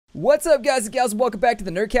What's up, guys and gals? Welcome back to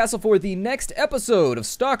the Nerd Castle for the next episode of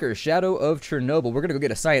Stalker, Shadow of Chernobyl. We're going to go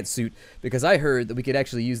get a science suit because I heard that we could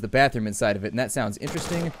actually use the bathroom inside of it, and that sounds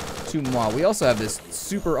interesting to moi. We also have this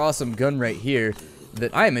super awesome gun right here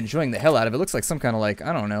that I am enjoying the hell out of. It looks like some kind of, like,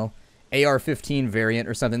 I don't know, AR-15 variant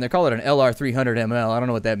or something. They call it an LR300ML. I don't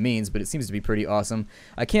know what that means, but it seems to be pretty awesome.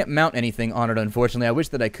 I can't mount anything on it, unfortunately. I wish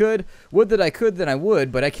that I could. Would that I could, then I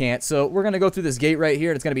would, but I can't. So we're going to go through this gate right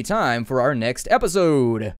here, and it's going to be time for our next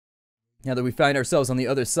episode. Now that we find ourselves on the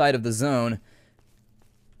other side of the zone,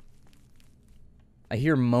 I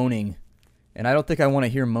hear moaning, and I don't think I want to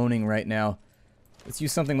hear moaning right now. Let's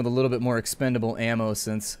use something with a little bit more expendable ammo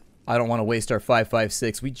since I don't want to waste our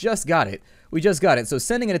 5.56. We just got it. We just got it. So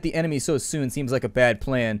sending it at the enemy so soon seems like a bad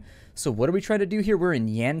plan. So what are we trying to do here? We're in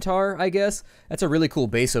Yantar, I guess? That's a really cool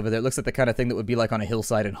base over there. It looks like the kind of thing that would be like on a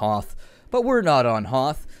hillside in Hoth. But we're not on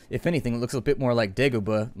Hoth. If anything, it looks a bit more like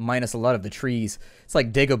Dagobah, minus a lot of the trees. It's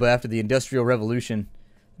like Dagobah after the Industrial Revolution.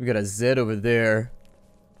 We got a Z over there.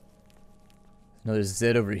 Another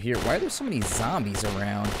Z over here. Why are there so many zombies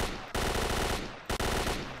around?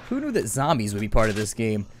 Who knew that zombies would be part of this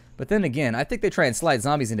game? But then again, I think they try and slide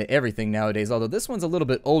zombies into everything nowadays, although this one's a little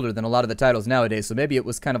bit older than a lot of the titles nowadays, so maybe it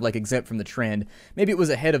was kind of like exempt from the trend. Maybe it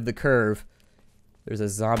was ahead of the curve. There's a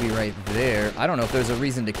zombie right there. I don't know if there's a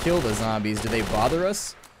reason to kill the zombies. Do they bother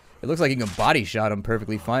us? It looks like you can body shot them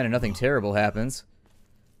perfectly fine and nothing terrible happens.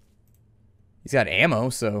 He's got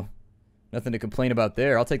ammo, so nothing to complain about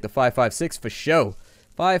there. I'll take the 5.56 for show.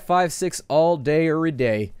 5.56 all day every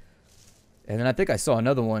day. And then I think I saw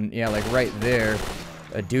another one, yeah, like right there.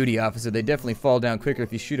 A duty officer. They definitely fall down quicker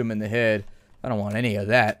if you shoot them in the head. I don't want any of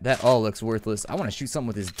that. That all looks worthless. I want to shoot something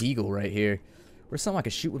with this deagle right here. Where's something I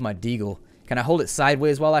can shoot with my deagle? Can I hold it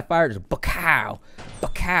sideways while I fire? Just bacow.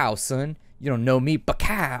 Bacow, son. You don't know me.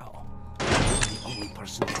 Bacow. The only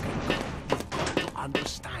person who can to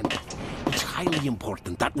understand. It's highly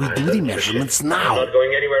important that we do the measurements now. I'm not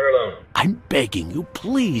going anywhere alone. I'm begging you,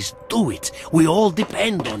 please do it. We all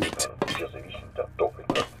depend on it.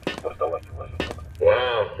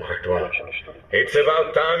 Wow, Mark One. It's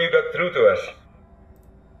about time you got through to us.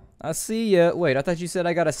 I see ya. Wait, I thought you said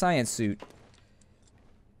I got a science suit.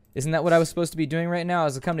 Isn't that what I was supposed to be doing right now? I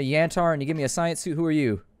was to come to Yantar and you give me a science suit? Who are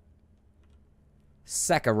you?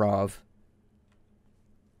 Sakharov.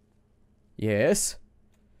 Yes?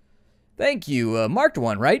 Thank you. Marked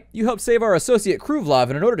One, right? You helped save our associate Kruvlov,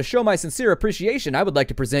 and in order to show my sincere appreciation, I would like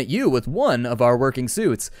to present you with one of our working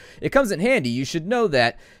suits. It comes in handy, you should know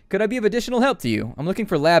that. Could I be of additional help to you? I'm looking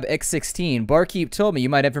for Lab X16. Barkeep told me you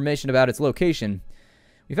might have information about its location.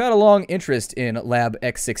 We've had a long interest in Lab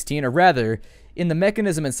X16, or rather, in the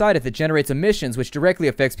mechanism inside it that generates emissions which directly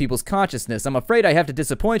affects people's consciousness. I'm afraid I have to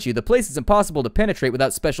disappoint you. The place is impossible to penetrate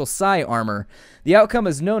without special psi armor. The outcome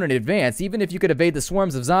is known in advance. Even if you could evade the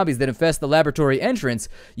swarms of zombies that infest the laboratory entrance,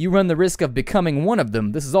 you run the risk of becoming one of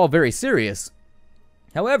them. This is all very serious.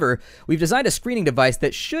 However, we've designed a screening device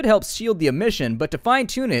that should help shield the emission, but to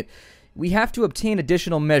fine-tune it, we have to obtain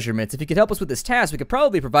additional measurements. If you could help us with this task, we could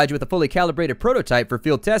probably provide you with a fully calibrated prototype for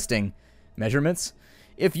field testing. Measurements?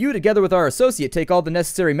 If you, together with our associate, take all the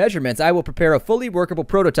necessary measurements, I will prepare a fully workable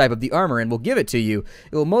prototype of the armor and will give it to you.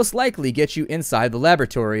 It will most likely get you inside the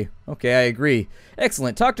laboratory. Okay, I agree.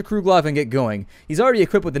 Excellent. Talk to Krugloff and get going. He's already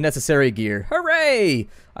equipped with the necessary gear. Hooray!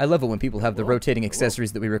 I love it when people have the rotating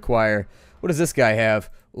accessories that we require. What does this guy have?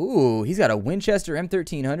 Ooh, he's got a Winchester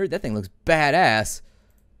M1300. That thing looks badass.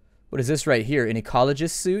 What is this right here? An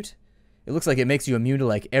ecologist suit? It looks like it makes you immune to,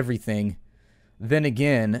 like, everything. Then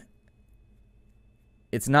again,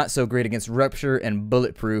 it's not so great against rupture and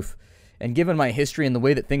bulletproof. And given my history and the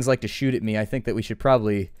way that things like to shoot at me, I think that we should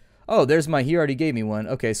probably... Oh, there's my... He already gave me one.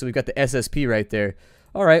 Okay, so we've got the SSP right there.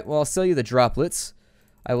 Alright, well, I'll sell you the droplets.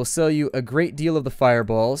 I will sell you a great deal of the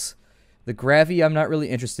fireballs. The gravy I'm not really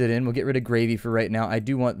interested in. We'll get rid of gravy for right now. I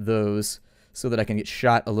do want those so that I can get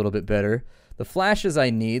shot a little bit better. The flashes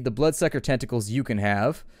I need. The bloodsucker tentacles you can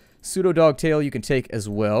have. Pseudo dog tail you can take as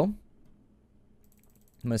well.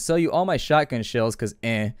 I'm going to sell you all my shotgun shells because,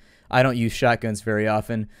 I don't use shotguns very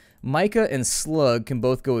often. Mica and Slug can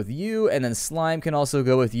both go with you, and then Slime can also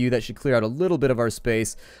go with you. That should clear out a little bit of our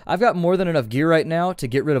space. I've got more than enough gear right now to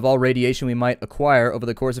get rid of all radiation we might acquire over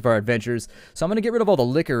the course of our adventures. So I'm going to get rid of all the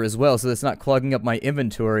liquor as well so that's not clogging up my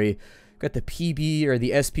inventory. Got the PB or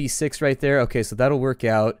the SP6 right there. Okay, so that'll work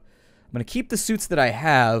out. I'm going to keep the suits that I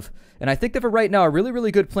have, and I think that for right now, a really,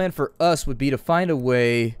 really good plan for us would be to find a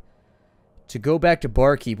way to go back to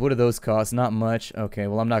Barkeep. What do those cost? Not much. Okay,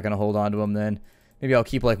 well, I'm not going to hold on to them then. Maybe I'll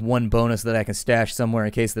keep like one bonus that I can stash somewhere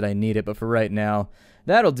in case that I need it, but for right now,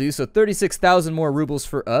 that'll do. So 36,000 more rubles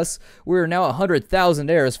for us. We're now 100,000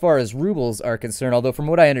 air as far as rubles are concerned, although from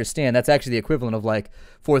what I understand, that's actually the equivalent of like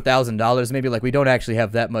 $4,000. Maybe like we don't actually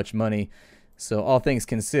have that much money. So all things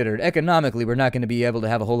considered, economically, we're not going to be able to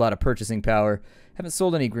have a whole lot of purchasing power. Haven't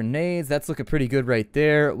sold any grenades. That's looking pretty good right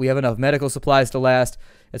there. We have enough medical supplies to last,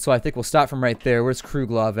 and so I think we'll stop from right there. Where's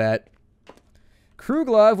Kruglov at?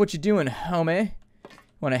 Kruglov, what you doing, homie?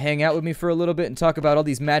 Want to hang out with me for a little bit and talk about all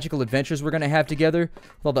these magical adventures we're going to have together?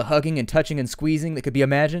 With all the hugging and touching and squeezing that could be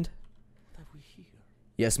imagined?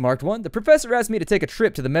 Yes, marked one. The professor asked me to take a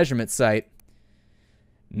trip to the measurement site.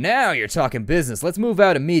 Now you're talking business. Let's move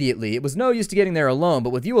out immediately. It was no use to getting there alone,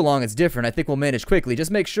 but with you along it's different. I think we'll manage quickly. Just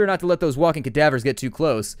make sure not to let those walking cadavers get too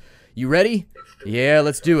close. You ready? Yeah,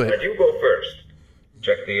 let's do it. But you go first.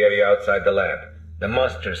 Check the area outside the lab. The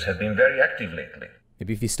monsters have been very active lately.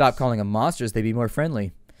 Maybe if you stop calling them monsters, they'd be more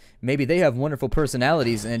friendly. Maybe they have wonderful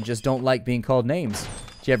personalities and just don't like being called names.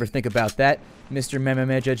 Did you ever think about that, Mr. Meh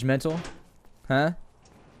Judgmental? Huh?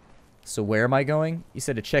 So where am I going? You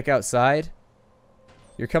said to check outside?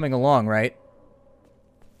 You're coming along, right?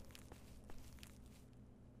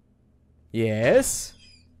 Yes?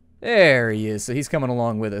 There he is. So he's coming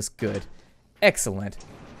along with us. Good. Excellent.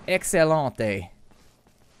 Excellente.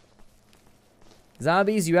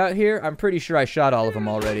 Zombies, you out here? I'm pretty sure I shot all of them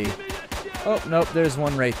already. Oh, nope, there's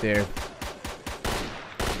one right there.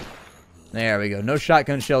 There we go. No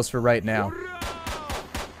shotgun shells for right now.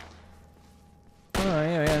 Oh,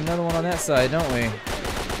 yeah, we got another one on that side, don't we?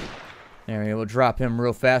 There we go. We'll drop him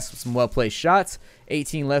real fast with some well-placed shots.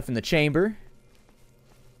 18 left in the chamber.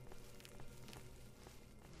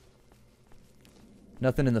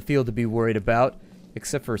 Nothing in the field to be worried about,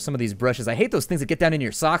 except for some of these brushes. I hate those things that get down in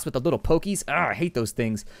your socks with the little pokies. Ah, I hate those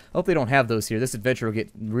things. I hope they don't have those here. This adventure will get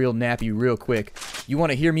real nappy real quick. You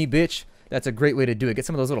want to hear me, bitch? That's a great way to do it. Get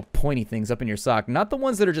some of those little pointy things up in your sock. Not the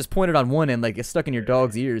ones that are just pointed on one end, like get stuck in your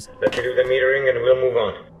dog's ears. Let me do the metering and we'll move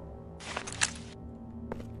on.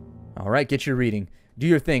 Alright, get your reading. Do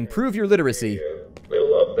your thing. Prove your literacy.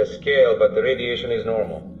 We'll up the scale, but the radiation is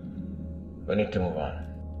normal. We need to move on.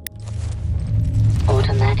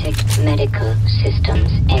 Automatic medical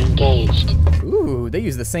systems engaged. Ooh, they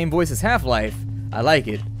use the same voice as Half-Life. I like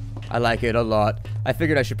it. I like it a lot. I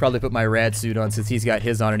figured I should probably put my rad suit on since he's got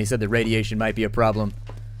his on and he said the radiation might be a problem.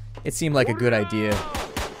 It seemed like a good idea.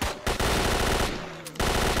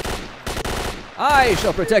 I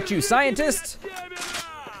shall protect you, scientist!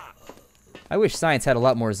 I wish science had a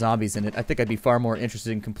lot more zombies in it. I think I'd be far more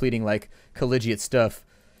interested in completing, like, collegiate stuff.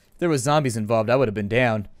 If there was zombies involved, I would have been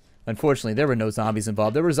down. Unfortunately, there were no zombies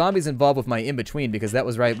involved. There were zombies involved with my in-between because that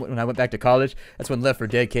was right when I went back to college. That's when Left 4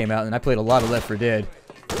 Dead came out, and I played a lot of Left 4 Dead.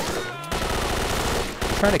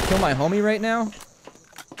 Trying to kill my homie right now?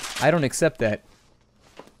 I don't accept that.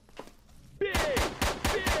 What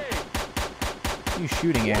are you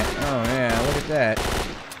shooting at? Oh, yeah, look at that.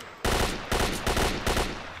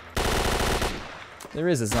 There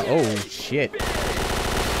is a zombie. Oh, shit.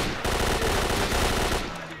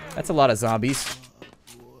 That's a lot of zombies.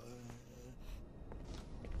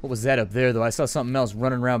 What was that up there, though? I saw something else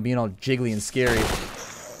running around being all jiggly and scary.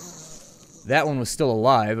 That one was still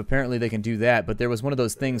alive. Apparently they can do that, but there was one of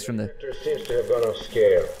those things from the... It seems to have gone off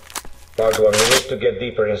scale. Dogone, we need to get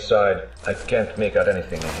deeper inside. I can't make out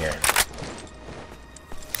anything in here.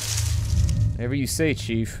 Whatever you say,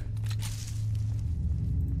 Chief.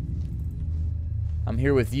 I'm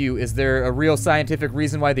here with you. Is there a real scientific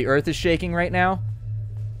reason why the Earth is shaking right now?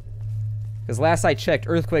 Because last I checked,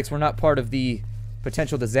 earthquakes were not part of the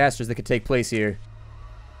potential disasters that could take place here.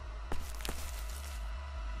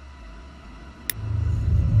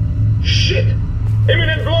 Shit!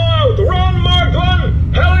 Imminent blowout! Run, Mark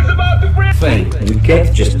 1! Hell is about to break! Fang, you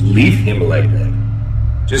can't just leave him like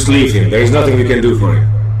that. Just leave him. There is nothing we can do for him.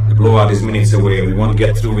 The blowout is minutes away and we won't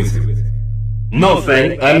get through with him. No,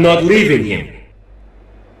 Fang, I'm not leaving him.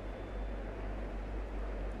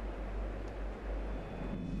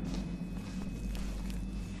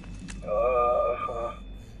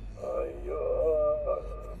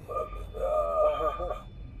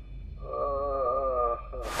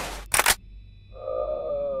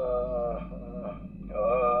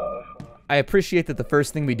 I appreciate that the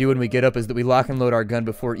first thing we do when we get up is that we lock and load our gun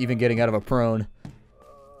before even getting out of a prone.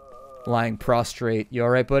 Lying prostrate. You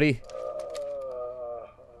alright, buddy?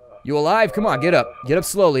 You alive? Come on, get up. Get up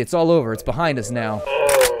slowly. It's all over. It's behind us now.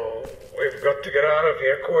 Oh, we've got to get out of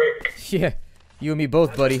here quick. Yeah, you and me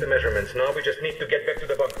both, buddy. The measurements. Now we just need to get back to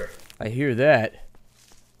the bunker. I hear that.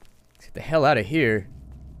 Let's get the hell out of here.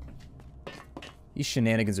 These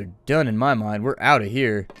shenanigans are done in my mind. We're out of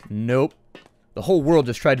here. Nope. The whole world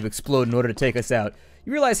just tried to explode in order to take us out.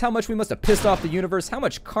 You realize how much we must have pissed off the universe? How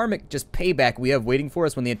much karmic just payback we have waiting for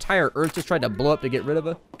us when the entire Earth just tried to blow up to get rid of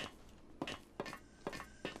us?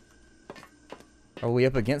 Are we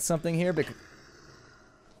up against something here?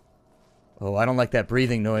 Oh, I don't like that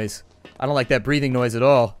breathing noise. I don't like that breathing noise at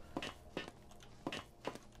all.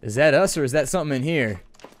 Is that us or is that something in here?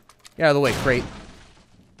 Get out of the way, crate.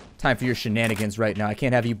 Time for your shenanigans right now. I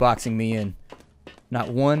can't have you boxing me in. Not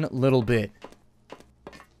one little bit.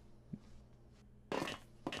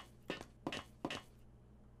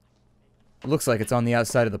 Looks like it's on the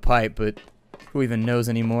outside of the pipe, but who even knows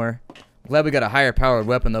anymore? I'm glad we got a higher powered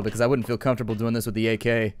weapon though, because I wouldn't feel comfortable doing this with the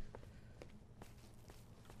AK.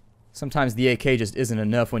 Sometimes the AK just isn't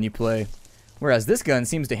enough when you play. Whereas this gun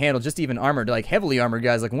seems to handle just even armored, like heavily armored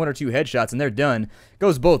guys, like 1 or 2 headshots and they're done.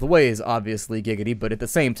 Goes both ways, obviously, giggity, but at the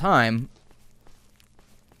same time...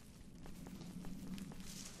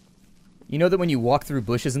 You know that when you walk through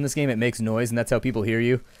bushes in this game, it makes noise, and that's how people hear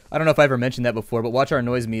you? I don't know if I ever mentioned that before, but watch our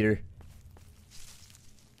noise meter.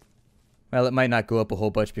 Well, it might not go up a whole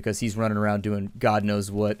bunch because he's running around doing God knows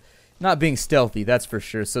what. Not being stealthy, that's for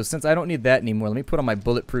sure. So since I don't need that anymore, let me put on my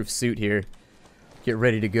bulletproof suit here. Get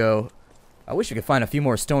ready to go. I wish I could find a few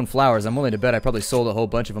more stone flowers. I'm willing to bet I probably sold a whole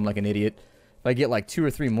bunch of them like an idiot. If I get like 2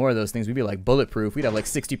 or 3 more of those things, we'd be like bulletproof. We'd have like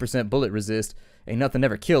 60% bullet resist. Ain't nothing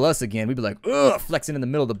ever kill us again. We'd be like, ugh, flexing in the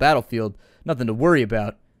middle of the battlefield. Nothing to worry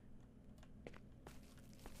about.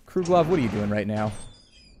 Kruglov, what are you doing right now?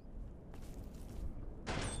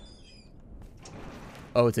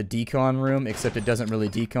 Oh, it's a decon room, except it doesn't really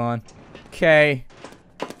decon. Okay.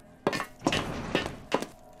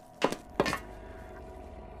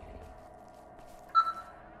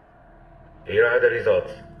 Here are the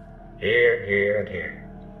results. Here, here, and here.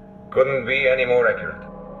 Couldn't be any more accurate.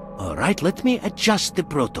 All right, let me adjust the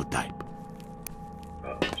prototype.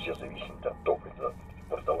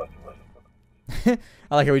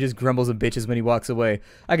 I like how he just grumbles and bitches when he walks away.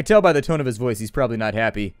 I can tell by the tone of his voice he's probably not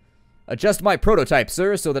happy. Adjust my prototype,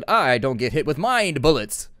 sir, so that I don't get hit with mind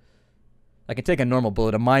bullets. I can take a normal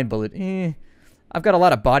bullet, a mind bullet. I've got a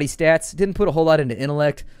lot of body stats. Didn't put a whole lot into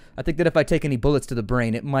intellect. I think that if I take any bullets to the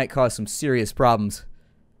brain, it might cause some serious problems.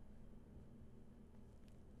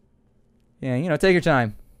 Yeah, you know, take your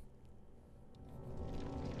time.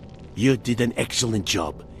 You did an excellent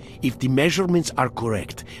job. If the measurements are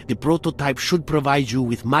correct, the prototype should provide you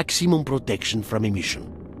with maximum protection from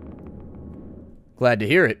emission. Glad to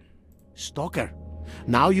hear it. Stalker,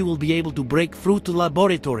 now you will be able to break through to the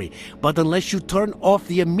laboratory, but unless you turn off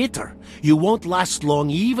the emitter, you won't last long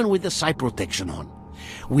even with the sight protection on.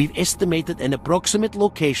 We've estimated an approximate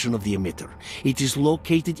location of the emitter. It is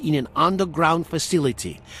located in an underground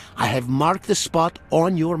facility. I have marked the spot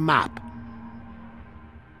on your map.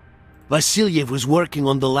 Vasiliev was working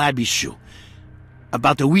on the lab issue.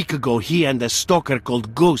 About a week ago, he and a stalker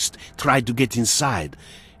called Ghost tried to get inside.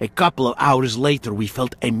 A couple of hours later, we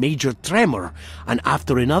felt a major tremor, and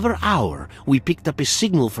after another hour, we picked up a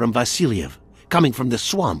signal from Vasiliev, coming from the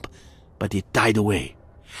swamp, but it died away.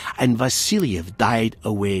 And Vasiliev died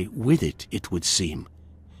away with it, it would seem.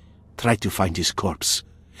 Try to find his corpse.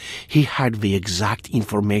 He had the exact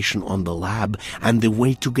information on the lab and the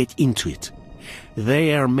way to get into it.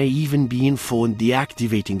 There may even be info on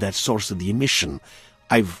deactivating that source of the emission.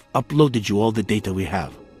 I've uploaded you all the data we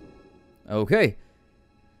have. Okay.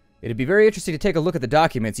 It'd be very interesting to take a look at the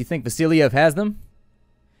documents. You think Vasiliev has them?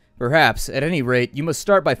 Perhaps. At any rate, you must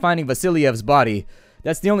start by finding Vasiliev's body.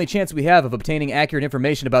 That's the only chance we have of obtaining accurate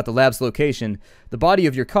information about the lab's location. The body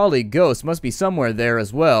of your colleague, Ghost, must be somewhere there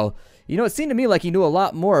as well. You know, it seemed to me like he knew a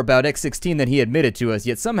lot more about X-16 than he admitted to us,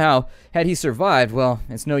 yet somehow, had he survived, well,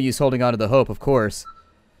 it's no use holding on to the hope, of course.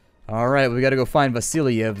 Alright, we gotta go find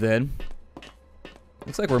Vasiliev, then.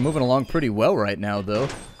 Looks like we're moving along pretty well right now, though.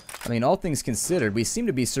 I mean, all things considered, we seem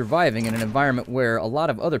to be surviving in an environment where a lot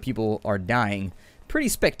of other people are dying. Pretty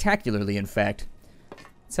spectacularly, in fact.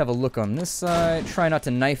 Let's have a look on this side. Try not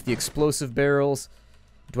to knife the explosive barrels.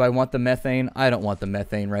 Do I want the methane? I don't want the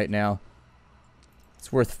methane right now.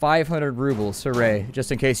 It's worth 500 rubles. Hooray.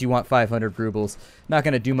 Just in case you want 500 rubles. Not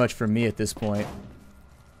going to do much for me at this point.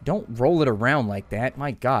 Don't roll it around like that.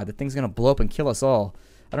 My god, the thing's going to blow up and kill us all.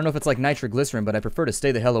 I don't know if it's like nitroglycerin, but I prefer to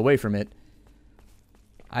stay the hell away from it.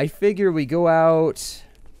 I figure we go out...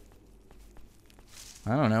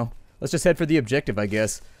 I don't know. Let's just head for the objective, I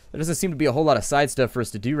guess. There doesn't seem to be a whole lot of side stuff for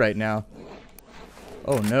us to do right now.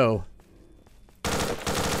 Oh, no.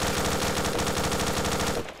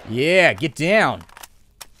 Yeah, get down.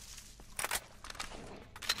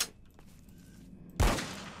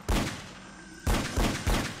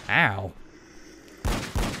 Ow.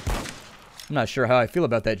 I'm not sure how I feel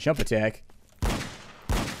about that jump attack.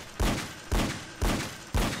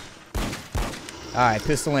 Alright,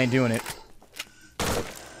 pistol ain't doing it.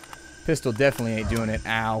 Pistol definitely ain't doing it.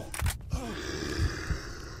 Ow.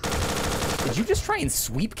 Did you just try and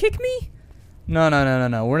sweep kick me? No, no, no, no,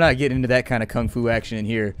 no. We're not getting into that kind of kung fu action in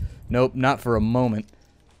here. Nope, not for a moment.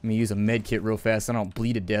 Let me use a med kit real fast so I don't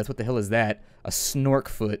bleed to death. What the hell is that? A snork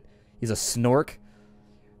foot. He's a snork?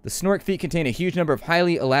 The snork feet contain a huge number of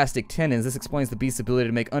highly elastic tendons. This explains the beast's ability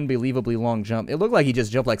to make unbelievably long jump. It looked like he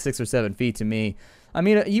just jumped like 6 or 7 feet to me. I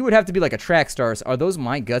mean, you would have to be like a track star. Are those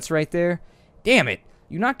my guts right there? Damn it.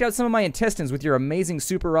 You knocked out some of my intestines with your amazing,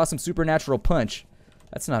 super awesome, supernatural punch.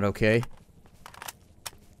 That's not okay.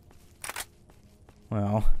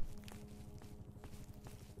 Well,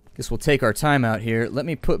 guess we'll take our time out here. Let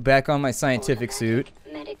me put back on my scientific suit.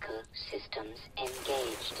 Medical systems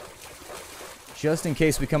engaged. Just in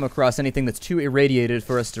case we come across anything that's too irradiated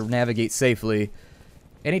for us to navigate safely.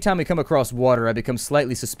 Anytime we come across water, I become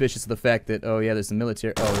slightly suspicious of the fact that, oh yeah, there's the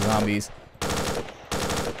military, oh, zombies.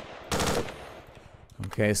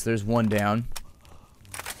 Okay, so there's one down.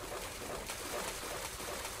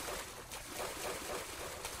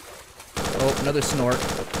 Oh, another snork.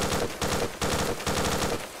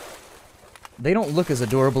 They don't look as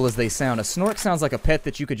adorable as they sound. A snork sounds like a pet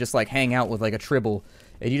that you could just like hang out with, like a tribble.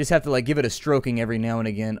 And you just have to like give it a stroking every now and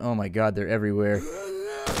again. Oh my god, they're everywhere.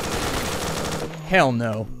 Hell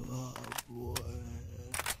no.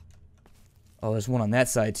 Oh, there's one on that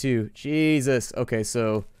side too. Jesus. Okay,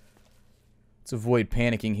 so let's avoid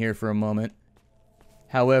panicking here for a moment.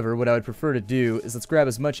 However, what I would prefer to do is let's grab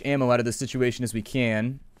as much ammo out of this situation as we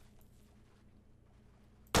can.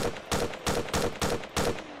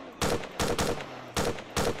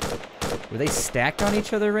 Were they stacked on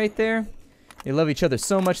each other right there? They love each other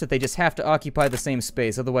so much that they just have to occupy the same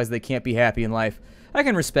space, otherwise they can't be happy in life. I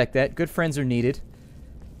can respect that. Good friends are needed.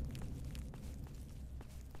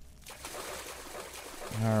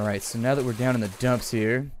 Alright, so now that we're down in the dumps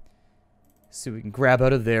here, let's see what we can grab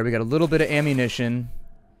out of there. We got a little bit of ammunition.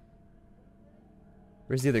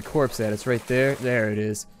 Where's the other corpse at? It's right there. There it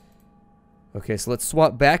is. Okay, so let's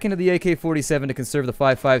swap back into the AK-47 to conserve the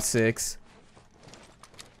 5.56.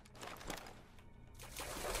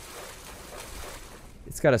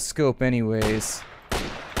 It's got a scope anyways,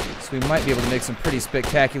 so we might be able to make some pretty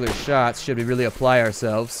spectacular shots should we really apply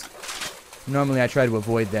ourselves. Normally I try to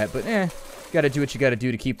avoid that, but gotta do what you gotta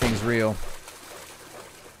do to keep things real.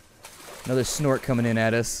 Another snort coming in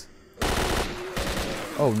at us.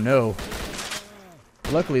 Oh no.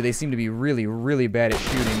 Luckily they seem to be really, really bad at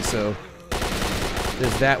shooting, so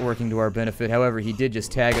there's that working to our benefit. However, he did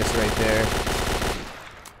just tag us right there.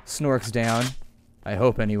 Snork's down. I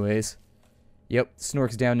hope anyways. Yep,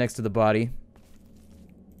 Snork's down next to the body.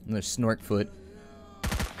 Another snork foot.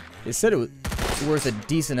 They said it was worth a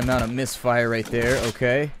decent amount of misfire right there,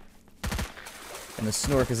 okay. And the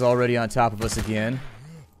snork is already on top of us again.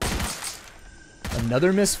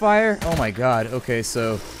 Another misfire? Oh my god, okay,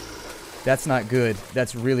 so that's not good.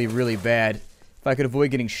 That's really, really bad. If I could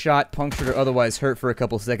avoid getting shot, punctured, or otherwise hurt for a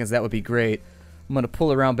couple seconds, that would be great. I'm gonna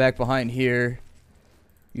pull around back behind here.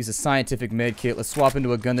 Use a scientific med kit. Let's swap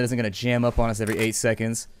into a gun that isn't going to jam up on us every 8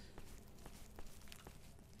 seconds.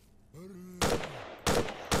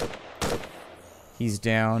 He's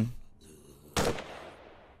down.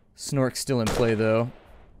 Snork's still in play, though.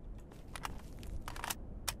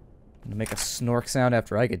 I'm going to make a snork sound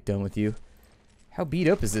after I get done with you. How beat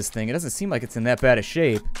up is this thing? It doesn't seem like it's in that bad a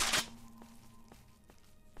shape.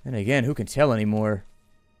 And again, who can tell anymore?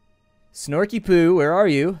 Snorky Poo, where are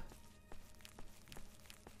you?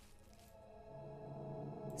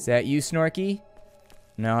 Is that you, Snorky?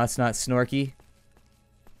 No, that's not Snorky.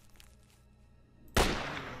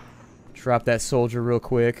 Drop that soldier real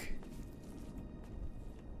quick.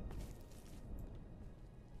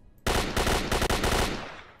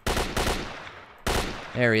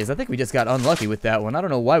 There he is. I think we just got unlucky with that one. I don't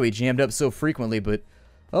know why we jammed up so frequently, but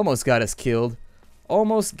almost got us killed.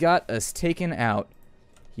 Almost got us taken out.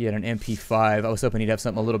 He had an MP5. I was hoping he'd have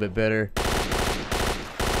something a little bit better.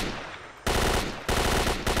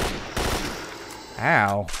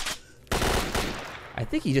 Ow. I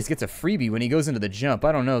think he just gets a freebie when he goes into the jump.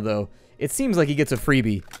 I don't know, though. It seems like he gets a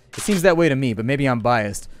freebie. It seems that way to me, but maybe I'm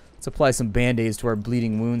biased. Let's apply some band-aids to our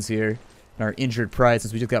bleeding wounds here. And our injured pride,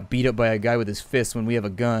 since we just got beat up by a guy with his fist when we have a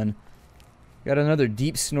gun. Got another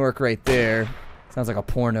deep snork right there. Sounds like a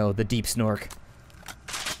porno, the deep snork.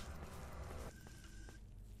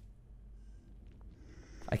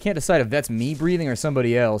 I can't decide if that's me breathing or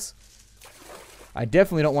somebody else. I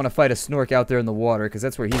definitely don't want to fight a snork out there in the water, because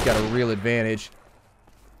that's where he's got a real advantage.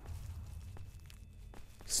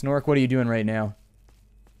 Snork, what are you doing right now?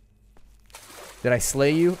 Did I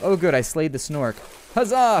slay you? Oh good, I slayed the snork.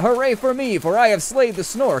 Huzzah! Hooray for me, for I have slayed the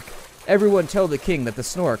Snork! Everyone tell the king that the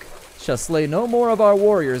Snork shall slay no more of our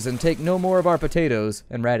warriors and take no more of our potatoes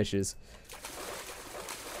and radishes.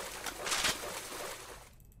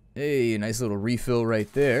 Hey, nice little refill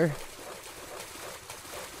right there.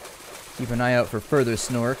 Keep an eye out for further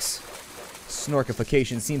Snorks.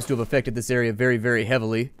 Snorkification seems to have affected this area very, very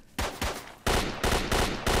heavily.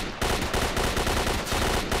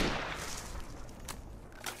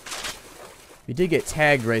 We did get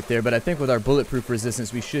tagged right there, but I think with our bulletproof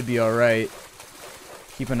resistance, we should be alright.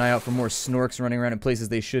 Keep an eye out for more Snorks running around in places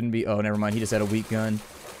they shouldn't be. Oh, never mind. He just had a weak gun.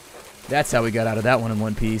 That's how we got out of that one in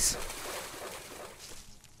one piece.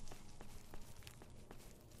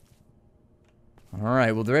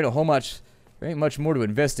 Alright, well, there ain't much more to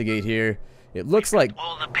investigate here. It looks like...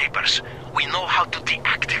 all the papers. We know how to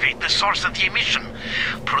deactivate the source of the emission.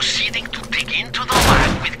 Proceeding to dig into the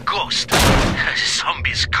lab with Ghost.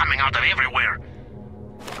 Zombies coming out of everywhere.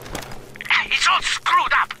 It's all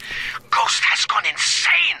screwed up. Ghost has gone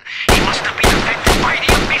insane. He must have been affected by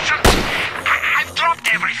the emissions. I've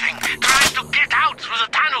dropped everything, trying to get out through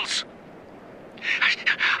the tunnels.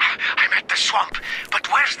 I'm at the swamp, but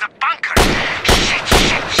where's the bunker?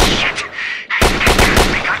 Shit. I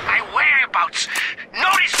can't make out my whereabouts. No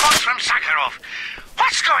response from Sakharov.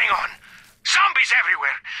 What's going on? Zombies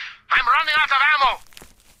everywhere. I'm running out of ammo.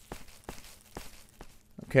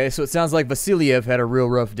 Okay, so it sounds like Vasiliev had a real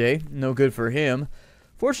rough day. No good for him.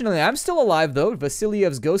 Fortunately, I'm still alive, though.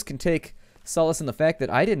 Vasiliev's ghost can take solace in the fact that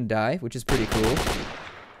I didn't die, which is pretty cool.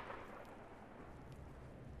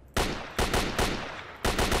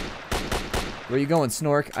 Where you going,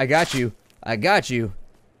 Snork? I got you. I got you.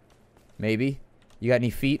 Maybe. You got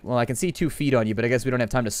any feet? Well, I can see 2 feet on you, but I guess we don't have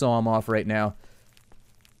time to saw them off right now.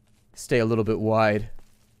 Stay a little bit wide.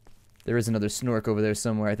 There is another Snork over there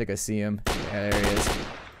somewhere. I think I see him. Yeah, there he is.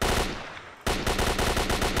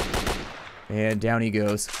 And down he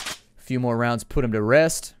goes. A few more rounds put him to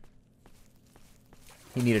rest.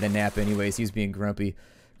 He needed a nap anyways. He was being grumpy.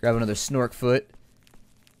 Grab another Snork foot.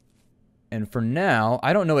 And for now,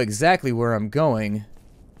 I don't know exactly where I'm going.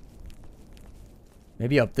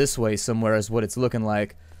 Maybe up this way somewhere is what it's looking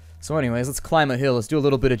like. So anyways, let's climb a hill. Let's do a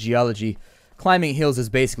little bit of geology. Climbing hills is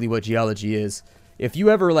basically what geology is. If you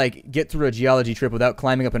ever, like, get through a geology trip without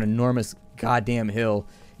climbing up an enormous goddamn hill,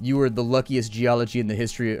 you are the luckiest geology in the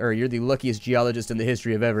history, or you're the luckiest geologist in the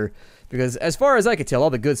history of ever. Because as far as I could tell, all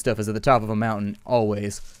the good stuff is at the top of a mountain,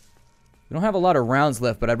 always. We don't have a lot of rounds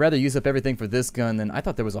left, but I'd rather use up everything for this gun than... I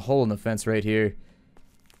thought there was a hole in the fence right here.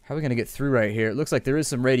 How are we going to get through right here? It looks like there is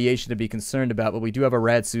some radiation to be concerned about, but we do have a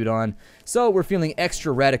rad suit on. So we're feeling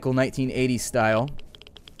extra radical 1980s style.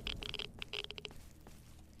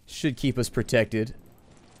 Should keep us protected.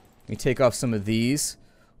 Let me take off some of these.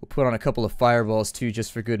 We'll put on a couple of fireballs too,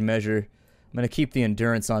 just for good measure. I'm going to keep the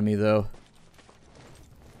endurance on me, though.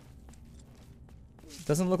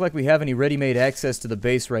 Doesn't look like we have any ready-made access to the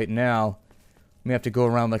base right now. We may have to go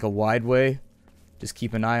around like a wide way. Just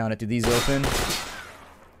keep an eye on it. Do these open?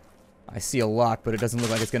 I see a lock, but it doesn't look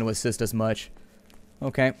like it's going to assist us much.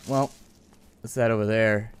 Okay, well, what's that over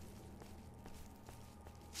there?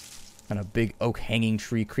 And a big oak hanging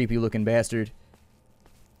tree, creepy-looking bastard.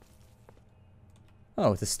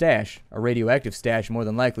 Oh, it's a stash. A radioactive stash, more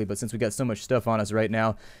than likely, but since we got so much stuff on us right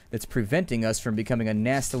now, it's preventing us from becoming a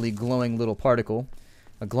nastily glowing little particle.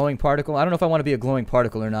 A glowing particle? I don't know if I want to be a glowing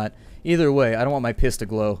particle or not. Either way, I don't want my piss to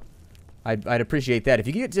glow. I'd appreciate that. If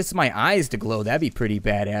you could get just my eyes to glow, that'd be pretty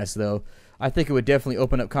badass, though. I think it would definitely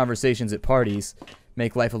open up conversations at parties.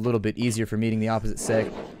 Make life a little bit easier for meeting the opposite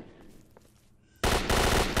sex.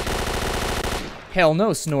 Hell no,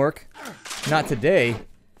 Snork. Not today.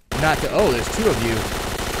 Not to... Oh, there's 2 of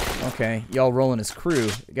you. Okay, y'all rolling as crew.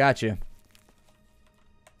 Gotcha.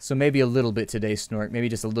 So maybe a little bit today, Snork. Maybe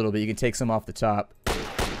just a little bit. You can take some off the top.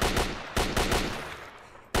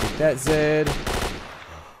 Take that, Zed.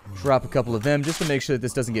 Drop a couple of them just to make sure that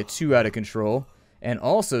this doesn't get too out of control. And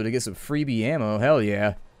also to get some freebie ammo. Hell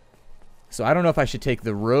yeah. So I don't know if I should take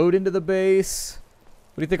the road into the base.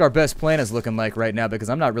 What do you think our best plan is looking like right now? Because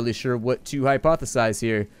I'm not really sure what to hypothesize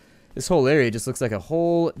here. This whole area just looks like a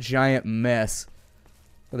whole giant mess.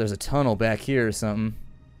 Oh, there's a tunnel back here or something.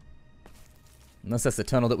 Unless that's the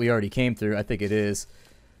tunnel that we already came through. I think it is.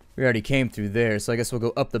 We already came through there, so I guess we'll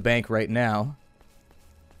go up the bank right now.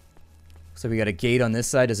 So we got a gate on this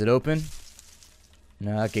side. Does it open?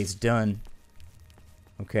 No, that gate's done.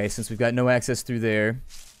 Okay, since we've got no access through there.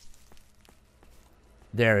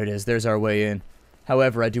 There it is. There's our way in.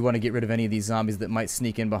 However, I do want to get rid of any of these zombies that might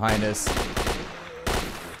sneak in behind us.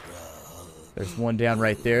 There's one down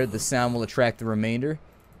right there. The sound will attract the remainder.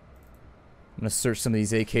 I'm going to search some of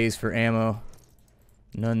these AKs for ammo.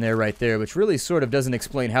 None there right there, which really sort of doesn't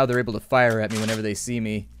explain how they're able to fire at me whenever they see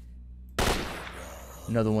me.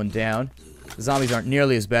 Another one down. The zombies aren't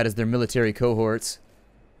nearly as bad as their military cohorts.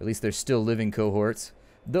 At least they're still living cohorts.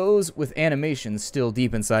 Those with animations still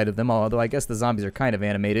deep inside of them, although I guess the zombies are kind of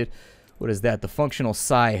animated. What is that? The functional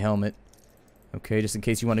Psy helmet. Okay, just in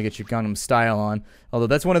case you want to get your Gangnam Style on. Although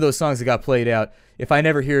that's one of those songs that got played out. If I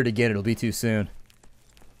never hear it again, it'll be too soon.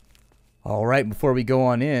 Alright, before we go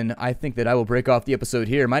on in, I think that I will break off the episode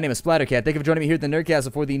here. My name is Splattercat. Thank you for joining me here at the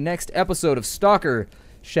Nerdcastle for the next episode of Stalker,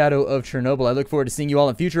 Shadow of Chernobyl. I look forward to seeing you all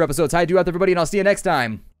in future episodes. Hi, do out, everybody, and I'll see you next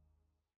time.